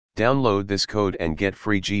Download this code and get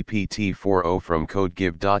free GPT-4o from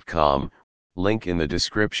codegive.com, link in the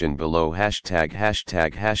description below.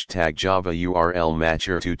 Hashtag Java URL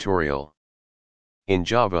Matcher tutorial. In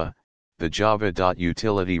Java, the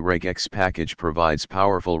java.util.regex package provides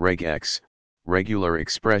powerful regex, regular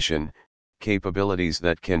expression, capabilities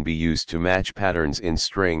that can be used to match patterns in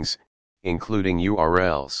strings, including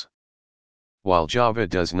URLs. While Java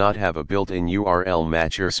does not have a built-in URL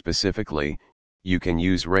matcher specifically, you can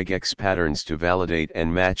use regex patterns to validate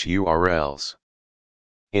and match URLs.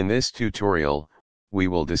 In this tutorial, we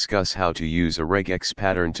will discuss how to use a regex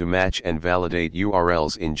pattern to match and validate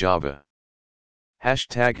URLs in Java.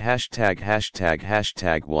 Hashtag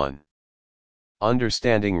 1.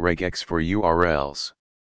 Understanding regex for URLs.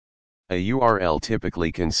 A URL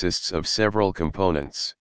typically consists of several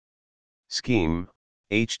components. Scheme,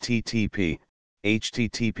 HTTP,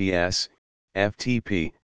 HTTPS,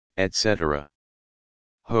 FTP, etc.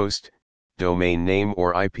 Host, domain name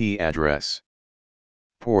or IP address.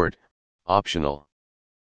 Port, optional.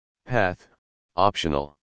 Path,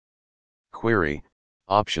 optional. Query,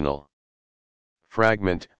 optional.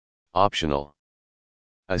 Fragment, optional.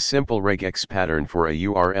 A simple regex pattern for a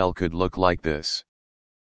URL could look like this.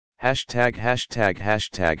 Hashtag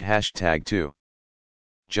 2.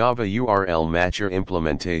 Java URL Matcher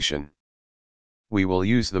implementation. We will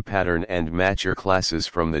use the pattern and matcher classes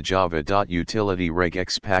from the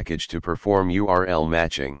java.util.regex package to perform URL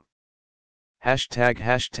matching. Hashtag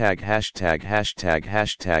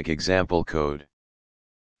example code.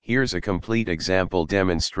 Here's a complete example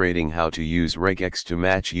demonstrating how to use regex to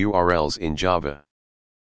match URLs in Java.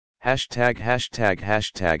 Hashtag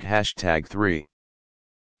 3.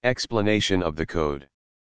 Explanation of the code.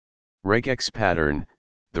 Regex pattern.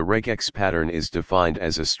 The regex pattern is defined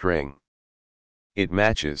as a string. It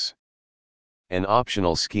matches an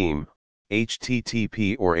optional scheme,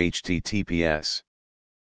 HTTP or HTTPS,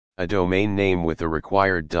 a domain name with a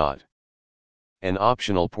required dot, an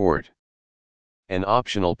optional port, an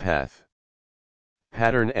optional path.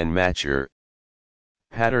 Pattern and matcher.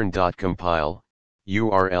 Pattern.compile,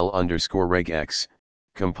 URL_regex,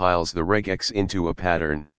 compiles the regex into a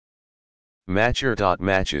pattern.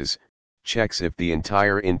 Matcher.matches, checks if the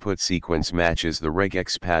entire input sequence matches the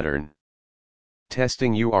regex pattern.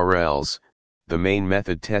 Testing URLs. The main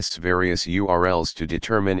method tests various URLs to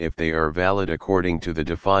determine if they are valid according to the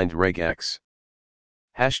defined regex.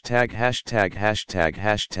 Hashtag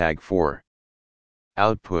 4.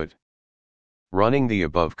 Output. Running the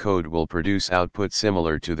above code will produce output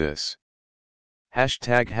similar to this.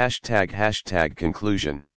 Hashtag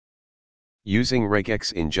conclusion. Using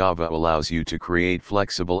regex in Java allows you to create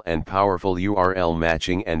flexible and powerful URL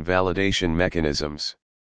matching and validation mechanisms.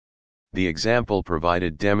 The example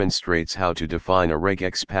provided demonstrates how to define a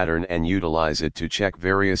regex pattern and utilize it to check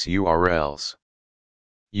various URLs.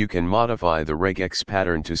 You can modify the regex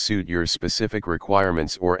pattern to suit your specific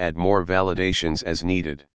requirements or add more validations as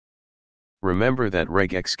needed. Remember that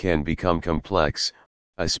regex can become complex,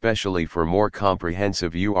 especially for more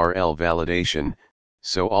comprehensive URL validation,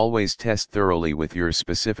 so always test thoroughly with your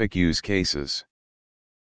specific use cases.